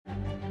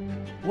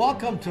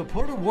Welcome to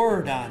Put a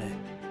Word on It,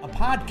 a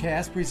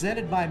podcast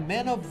presented by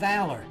Men of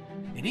Valor.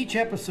 In each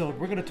episode,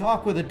 we're going to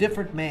talk with a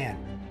different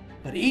man,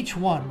 but each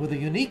one with a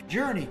unique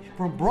journey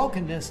from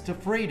brokenness to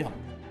freedom.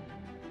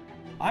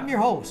 I'm your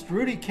host,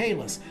 Rudy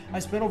Kalis. I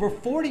spent over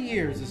 40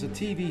 years as a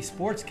TV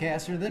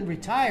sportscaster, then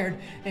retired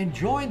and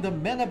joined the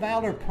Men of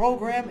Valor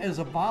program as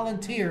a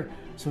volunteer,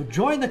 so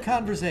join the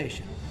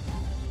conversation.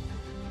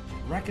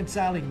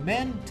 Reconciling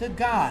men to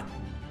God,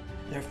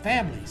 their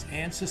families,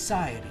 and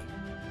society.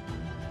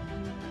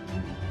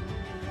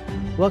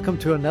 Welcome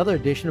to another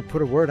edition of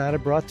Put a Word on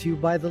It, brought to you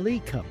by the Lee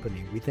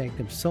Company. We thank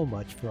them so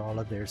much for all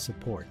of their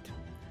support.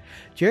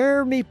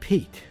 Jeremy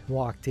Pete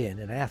walked in,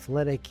 an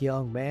athletic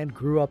young man,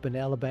 grew up in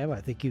Alabama.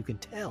 I think you can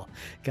tell.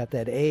 Got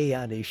that A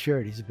on his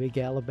shirt. He's a big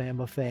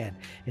Alabama fan.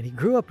 And he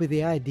grew up with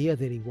the idea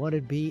that he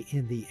wanted to be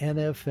in the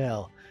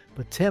NFL.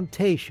 But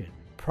temptation,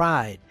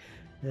 pride,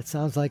 that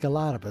sounds like a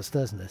lot of us,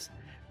 doesn't it?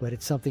 But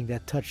it's something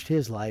that touched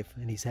his life,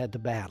 and he's had to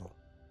battle.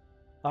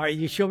 All right,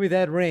 you show me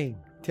that ring.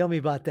 Tell me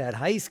about that.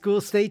 High school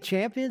state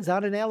champions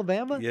out in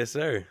Alabama? Yes,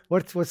 sir.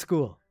 What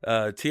school?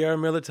 T.R.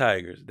 Miller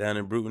Tigers down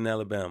in Bruton,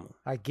 Alabama.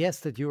 I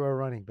guessed that you were a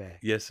running back.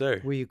 Yes, sir.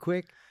 Were you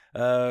quick?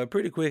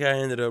 Pretty quick. I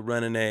ended up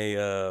running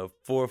a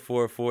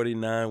 4.40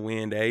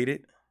 non-wind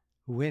aided.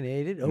 Wind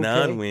aided? Okay.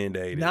 Non-wind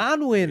aided.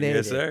 Non-wind aided.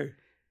 Yes, sir.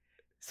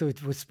 So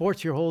it was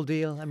sports your whole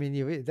deal? I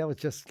mean, that was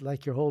just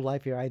like your whole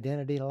life, your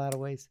identity in a lot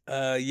of ways?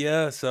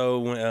 Yeah. So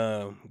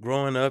when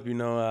growing up,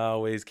 I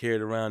always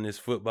carried around this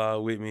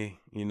football with me.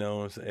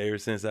 Ever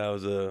since I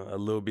was a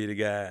little bitty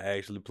guy, I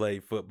actually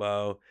played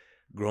football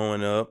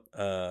growing up.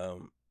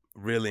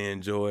 Really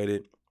enjoyed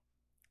it.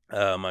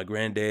 My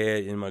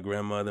granddad and my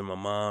grandmother, my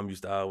mom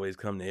used to always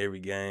come to every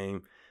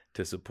game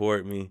to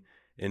support me,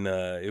 and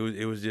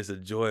it was just a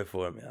joy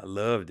for me. I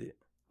loved it.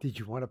 Did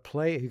you want to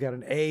play? You got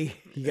an A.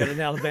 You got an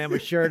Alabama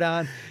shirt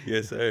on.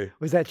 Yes, sir.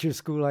 Was that your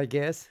school, I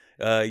guess?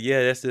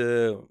 Yeah, that's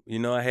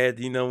I had,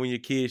 when you're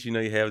kids,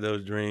 you have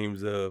those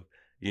dreams of,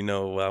 I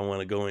want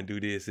to go and do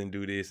this and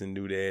do this and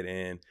do that.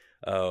 And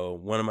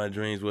one of my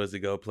dreams was to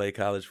go play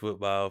college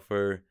football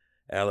for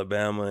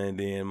Alabama. And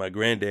then my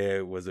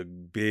granddad was a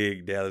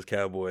big Dallas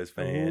Cowboys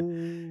fan.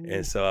 Ooh.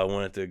 And so I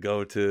wanted to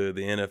go to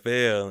the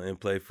NFL and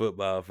play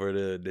football for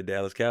the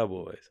Dallas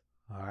Cowboys.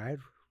 All right.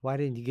 Why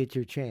didn't you get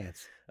your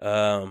chance?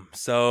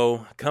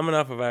 So coming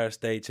off of our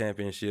state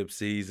championship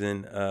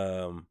season,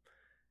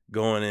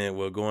 going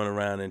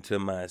around into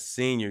my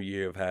senior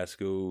year of high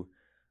school,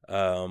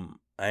 I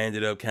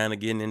ended up kind of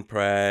getting in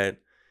pride.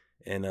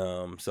 And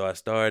so I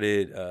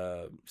started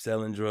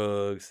selling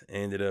drugs,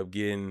 ended up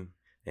getting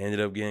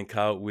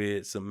caught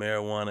with some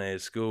marijuana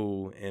at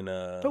school. And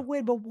But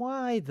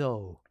why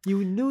though?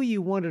 You knew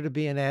you wanted to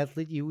be an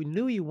athlete. You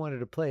knew you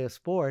wanted to play a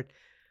sport.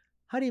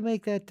 How do you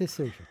make that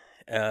decision?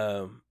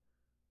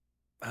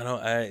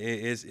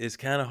 It's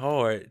kind of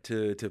hard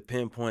to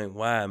pinpoint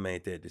why I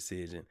made that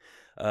decision.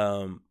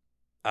 I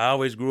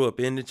always grew up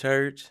in the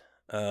church,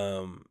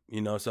 so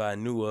I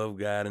knew of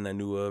God and I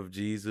knew of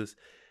Jesus.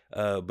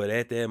 But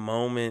at that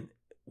moment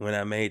when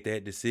I made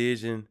that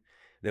decision,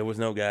 there was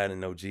no God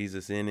and no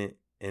Jesus in it,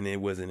 and it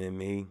wasn't in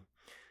me.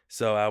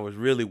 So I was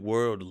really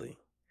worldly.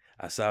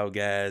 I saw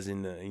guys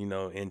in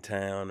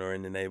town or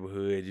in the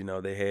neighborhood,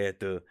 they had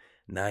the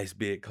nice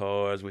big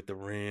cars with the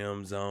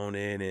rims on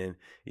it and,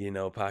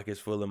 pockets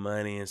full of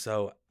money. And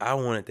so I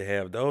wanted to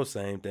have those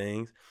same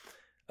things.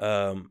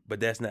 But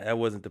that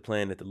wasn't the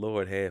plan that the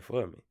Lord had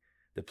for me.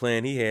 The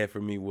plan he had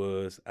for me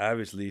was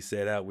obviously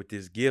set out with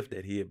this gift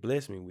that he had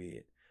blessed me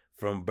with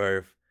from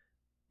birth,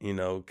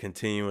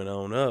 continuing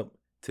on up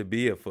to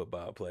be a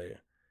football player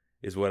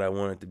is what I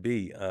wanted to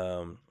be.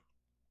 And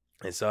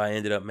so I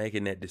ended up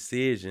making that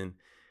decision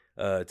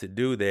to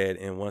do that.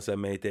 And once I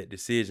made that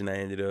decision, I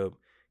ended up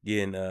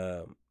getting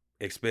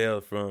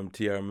expelled from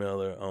T.R.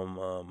 Miller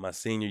on my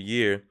senior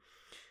year.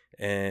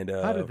 And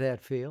how did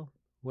that feel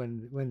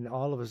when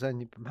all of a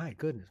sudden, my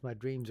goodness, my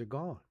dreams are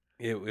gone?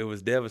 It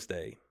was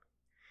devastating.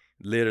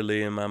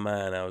 Literally in my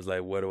mind, I was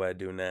like, what do I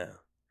do now?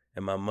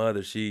 And my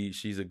mother,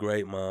 she's a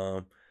great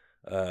mom.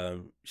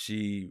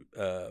 She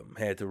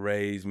had to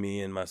raise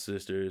me and my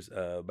sisters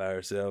by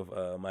herself.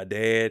 My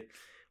dad,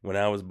 when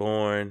I was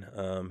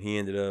born, he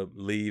ended up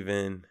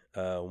leaving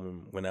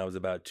when I was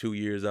about 2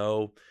 years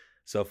old.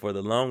 So for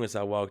the longest,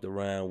 I walked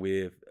around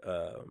with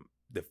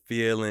the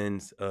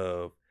feelings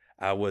of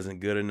I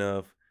wasn't good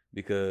enough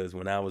because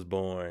when I was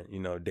born,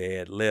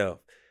 Dad left.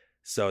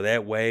 So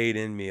that weighed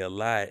in me a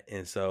lot.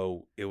 And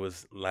so it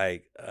was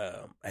like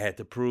I had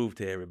to prove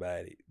to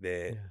everybody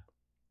that,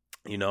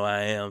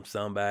 I am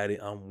somebody.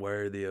 I'm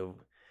worthy of,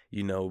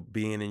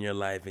 being in your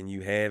life and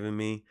you having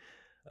me.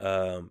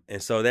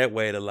 And so that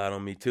weighed a lot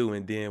on me too.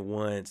 And then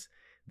once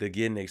the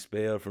getting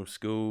expelled from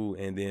school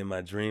and then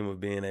my dream of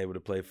being able to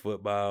play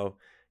football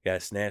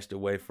got snatched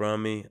away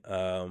from me,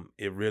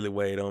 it really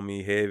weighed on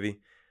me heavy.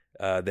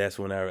 That's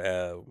when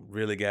I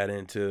really got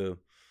into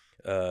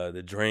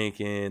the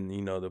drinking,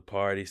 the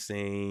party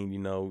scene,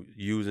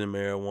 using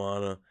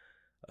marijuana.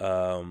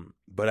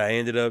 But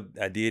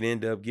I did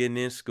end up getting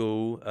in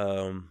school.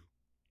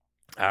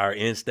 our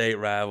in-state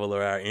rival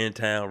or our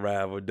in-town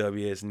rival,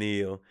 W.S.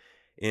 Neal,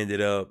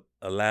 ended up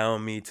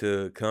allowing me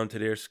to come to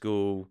their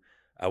school.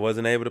 I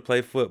wasn't able to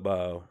play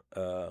football,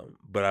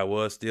 but I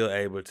was still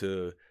able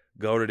to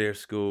go to their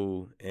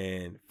school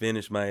and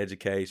finish my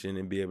education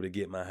and be able to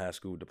get my high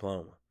school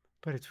diploma.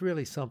 But it's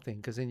really something,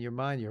 because in your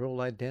mind, your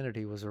whole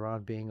identity was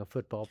around being a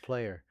football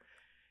player.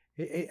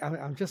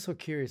 I'm just so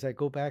curious. I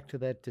go back to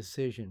that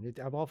decision.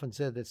 I've often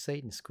said that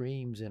Satan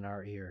screams in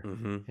our ear,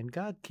 and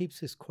God keeps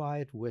his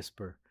quiet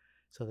whisper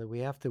so that we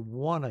have to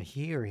want to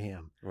hear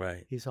him.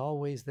 Right. He's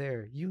always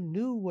there. You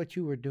knew what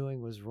you were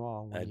doing was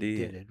wrong when you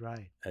did it,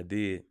 right? I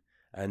did.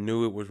 I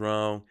knew it was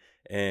wrong.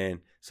 And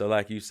so,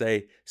 like you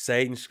say,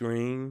 Satan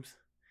screams,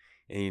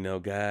 and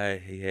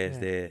God, he has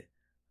that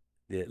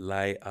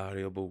light,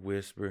 audible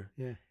whisper.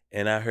 Yeah.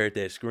 And I heard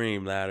that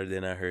scream louder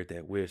than I heard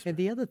that whisper. And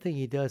the other thing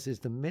he does is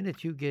the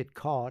minute you get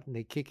caught and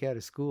they kick you out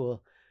of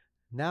school,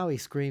 now he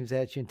screams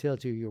at you and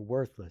tells you you're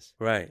worthless.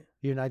 Right.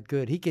 You're not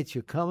good. He gets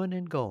you coming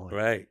and going.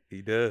 Right.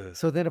 He does.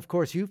 So then, of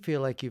course, you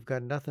feel like you've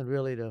got nothing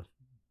to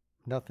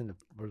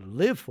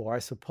live for, I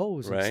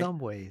suppose, in some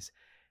ways.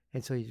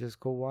 And so you just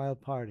go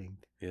wild partying.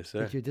 Yes,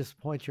 sir. Did you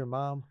disappoint your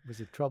mom? Was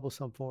it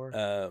troublesome for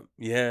her?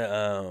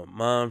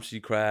 Mom, she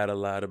cried a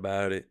lot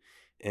about it.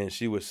 And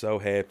she was so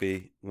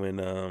happy when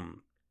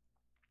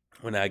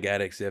I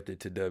got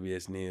accepted to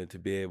W.S. Neal to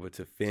be able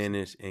to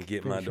finish and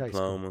get my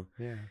diploma.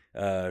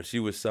 Yeah. She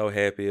was so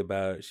happy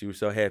about it. She was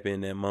so happy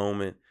in that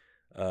moment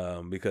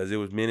because it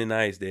was many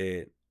nights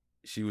that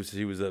she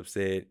was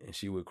upset and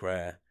she would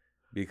cry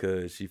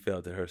because she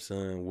felt that her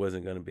son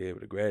wasn't going to be able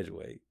to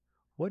graduate.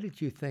 What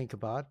did you think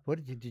about?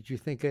 Did you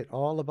think at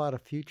all about a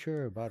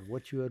future, about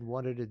what you had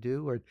wanted to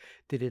do, or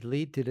did it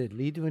lead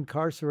to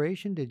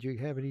incarceration? Did you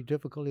have any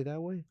difficulty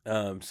that way?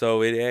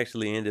 So it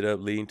actually ended up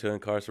leading to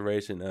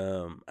incarceration.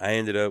 I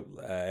ended up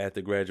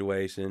after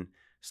graduation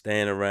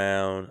staying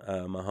around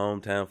my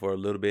hometown for a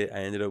little bit.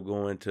 I ended up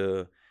going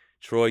to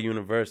Troy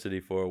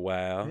University for a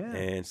while,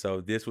 and so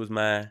this was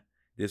my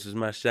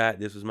shot.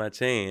 This was my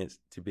chance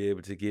to be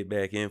able to get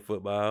back in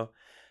football.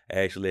 I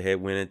actually had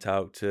went and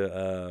talked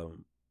to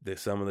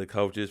some of the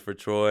coaches for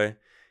Troy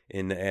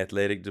in the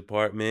athletic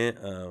department.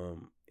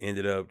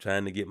 Ended up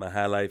trying to get my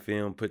highlight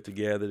film put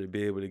together to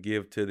be able to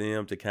give to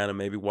them to kind of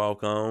maybe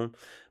walk on.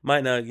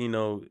 Might not,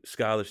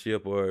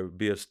 scholarship or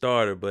be a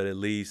starter, but at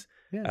least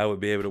I would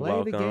be able to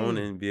walk on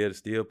and be able to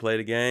still play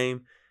the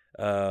game.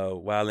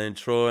 While in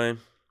Troy,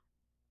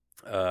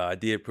 I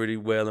did pretty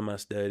well in my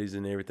studies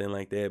and everything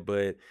like that,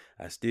 but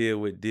I still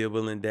would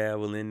dibble and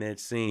dabble in that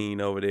scene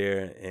over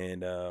there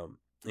and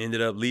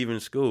ended up leaving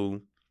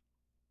school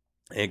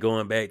and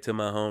going back to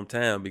my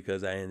hometown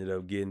because I ended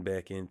up getting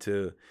back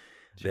into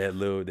that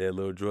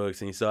little drug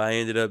scene. So I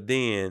ended up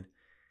then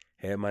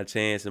had my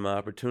chance and my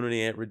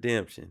opportunity at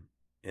redemption,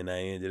 and I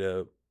ended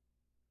up,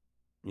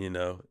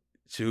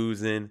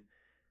 choosing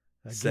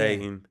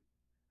Satan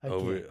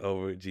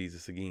over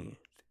Jesus again.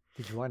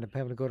 Did you wind up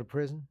having to go to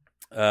prison?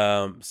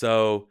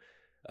 So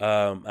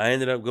I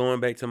ended up going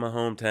back to my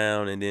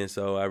hometown, and then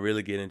so I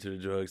really get into the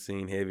drug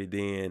scene heavy.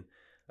 Then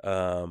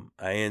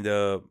I end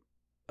up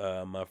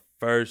my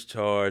first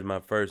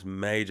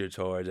major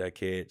charge I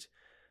catch.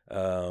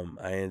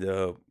 I ended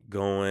up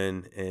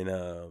going and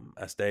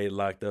I stayed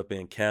locked up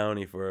in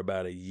county for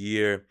about a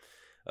year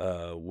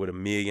with $1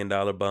 million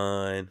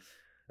bond.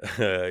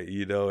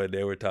 And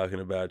they were talking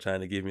about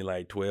trying to give me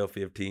like 12,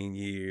 15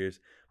 years.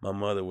 My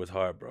mother was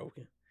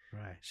heartbroken.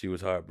 Right. She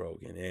was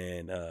heartbroken.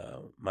 And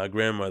my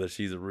grandmother,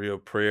 she's a real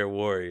prayer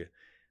warrior.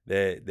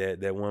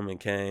 That woman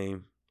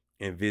came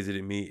and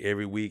visited me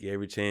every week,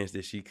 every chance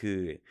that she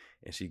could.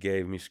 And she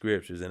gave me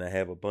scriptures, and I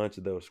have a bunch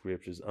of those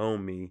scriptures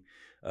on me.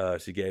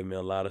 She gave me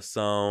a lot of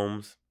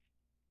Psalms.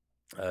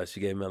 She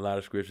gave me a lot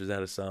of scriptures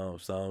out of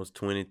Psalms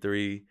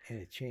 23. And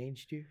it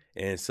changed you?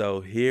 And so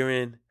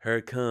hearing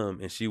her come,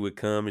 and she would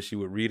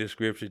read a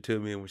scripture to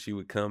me, and when she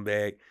would come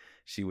back,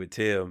 she would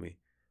tell me,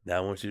 now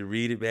I want you to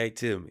read it back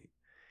to me.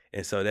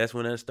 And so that's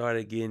when I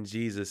started getting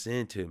Jesus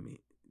into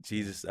me.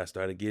 I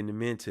started getting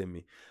him into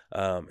me.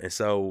 And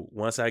so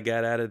once I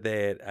got out of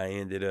that, I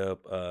ended up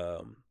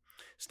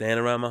staying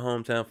around my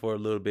hometown for a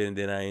little bit, and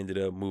then I ended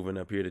up moving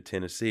up here to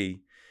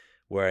Tennessee,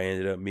 where I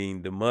ended up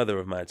meeting the mother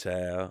of my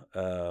child.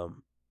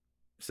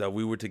 So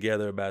we were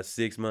together about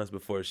 6 months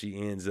before she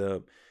ends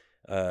up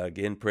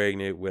getting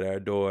pregnant with our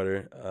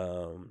daughter.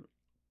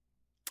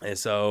 And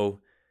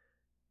so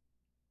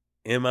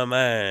in my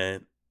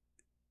mind,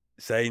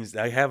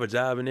 I have a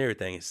job and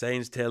everything. And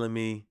Satan's telling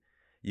me,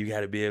 you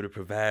got to be able to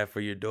provide for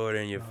your daughter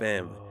and your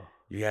family.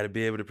 You got to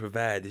be able to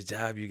provide. This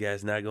job, you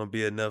guys, not going to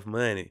be enough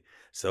money.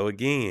 So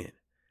again,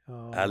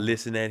 I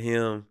listen at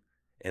him,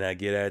 and I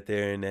get out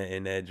there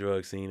in that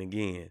drug scene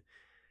again.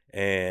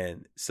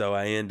 And so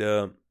I end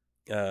up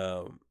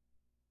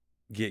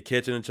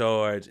catching a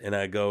charge, and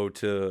I go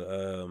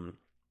to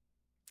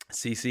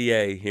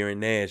CCA here in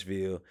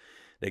Nashville.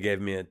 They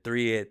gave me a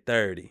 3 at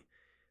 30.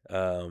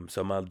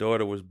 So my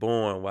daughter was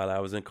born while I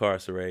was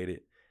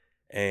incarcerated,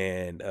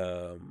 and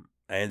I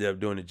ended up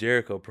doing the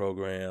Jericho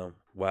program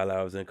while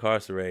I was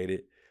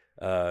incarcerated.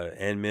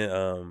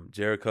 and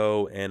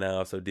Jericho, and I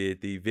also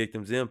did the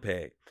Victims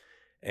Impact.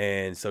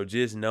 And so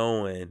just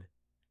knowing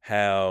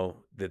how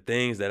the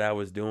things that I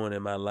was doing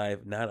in my life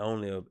not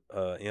only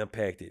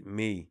impacted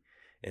me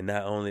and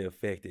not only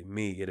affected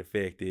me, it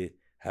affected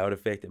how it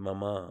affected my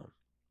mom,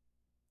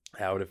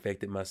 how it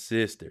affected my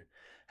sister,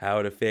 how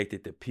it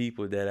affected the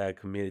people that I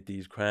committed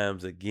these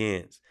crimes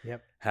against,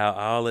 how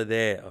all of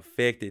that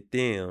affected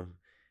them,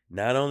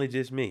 not only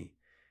just me.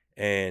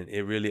 And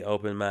it really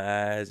opened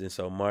my eyes. And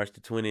so March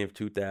the 20th,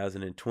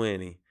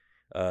 2020,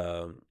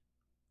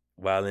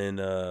 while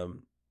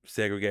in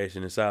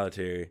segregation and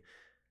solitary,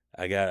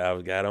 I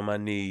got on my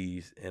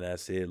knees and I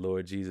said,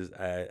 Lord Jesus,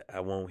 I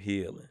want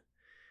healing.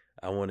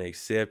 I want to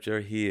accept your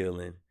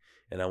healing,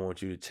 and I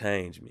want you to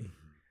change me.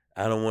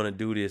 I don't want to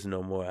do this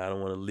no more. I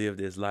don't want to live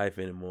this life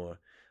anymore.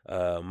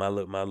 My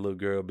little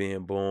girl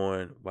being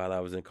born while I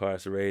was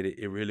incarcerated,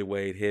 it really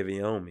weighed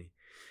heavy on me.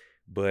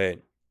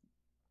 But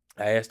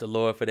I asked the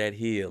Lord for that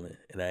healing,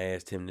 and I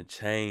asked him to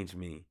change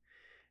me.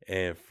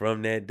 And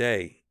from that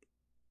day,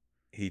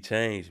 he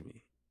changed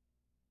me.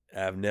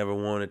 I've never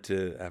wanted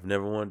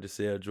to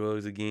sell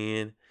drugs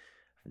again.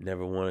 I've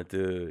never wanted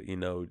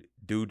to,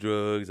 do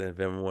drugs. I've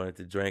never wanted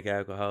to drink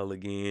alcohol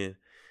again.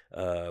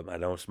 I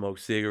don't smoke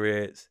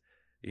cigarettes.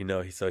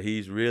 So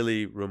he's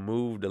really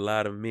removed a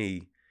lot of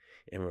me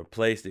and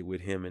replaced it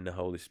with him and the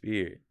Holy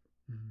Spirit.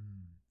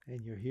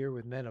 And you're here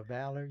with Men of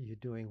Valor. You're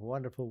doing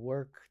wonderful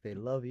work. They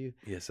love you.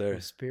 Yes, sir.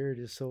 The spirit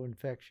is so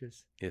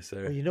infectious. Yes,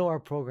 sir. Well, our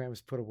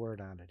programs put a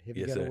word on it. Have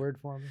you got a word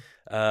for me?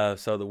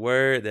 So the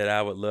word that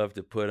I would love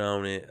to put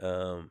on it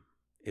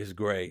is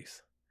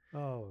grace.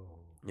 Oh.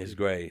 It's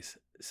grace.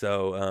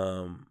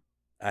 So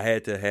I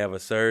had to have a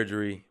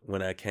surgery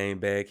when I came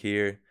back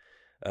here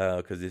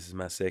because this is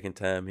my second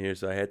time here.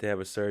 So I had to have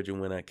a surgery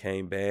when I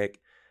came back.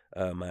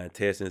 My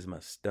intestines, my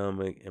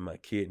stomach, and my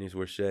kidneys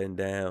were shutting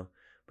down.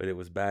 But it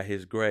was by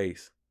his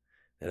grace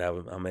that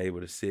I'm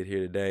able to sit here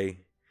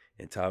today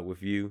and talk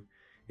with you.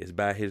 It's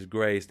by his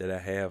grace that I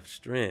have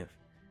strength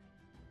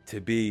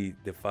to be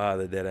the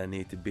father that I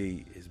need to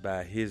be. It's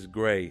by his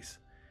grace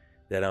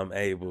that I'm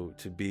able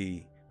to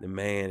be the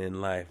man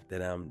in life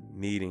that I'm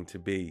needing to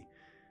be.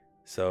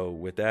 So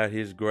without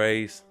his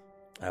grace,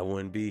 I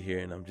wouldn't be here.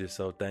 And I'm just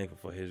so thankful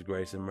for his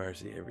grace and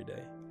mercy every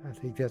day. I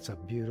think that's a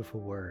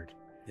beautiful word.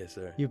 Yes,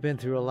 sir. You've been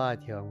through a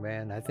lot, young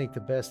man. I think the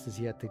best is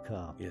yet to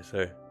come. Yes,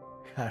 sir.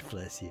 God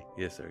bless you.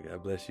 Yes, sir.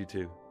 God bless you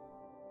too.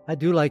 I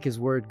do like his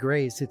word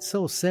grace. It's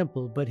so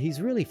simple, but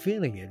he's really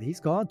feeling it. He's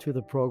gone through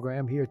the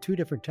program here 2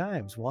 different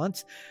times.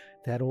 Once,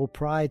 that old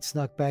pride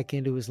snuck back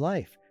into his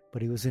life,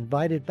 but he was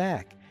invited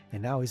back.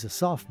 And now he's a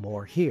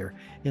sophomore here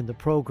in the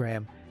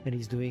program, and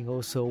he's doing oh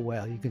so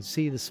well. You can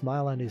see the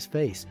smile on his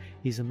face.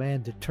 He's a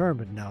man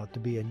determined now to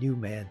be a new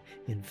man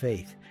in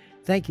faith.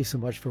 Thank you so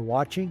much for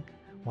watching.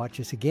 Watch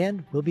us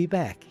again. We'll be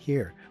back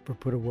here for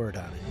Put a Word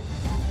on It.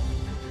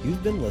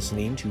 You've been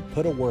listening to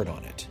Put a Word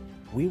on It.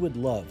 We would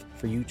love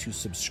for you to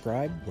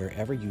subscribe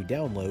wherever you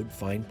download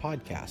fine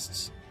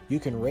podcasts. You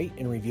can rate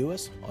and review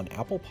us on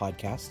Apple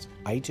Podcasts,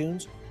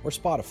 iTunes, or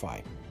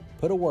Spotify.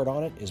 Put a Word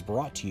on It is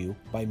brought to you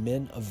by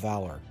Men of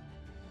Valor.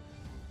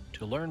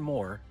 To learn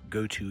more,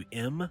 go to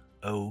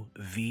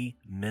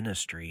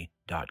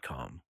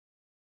movministry.com.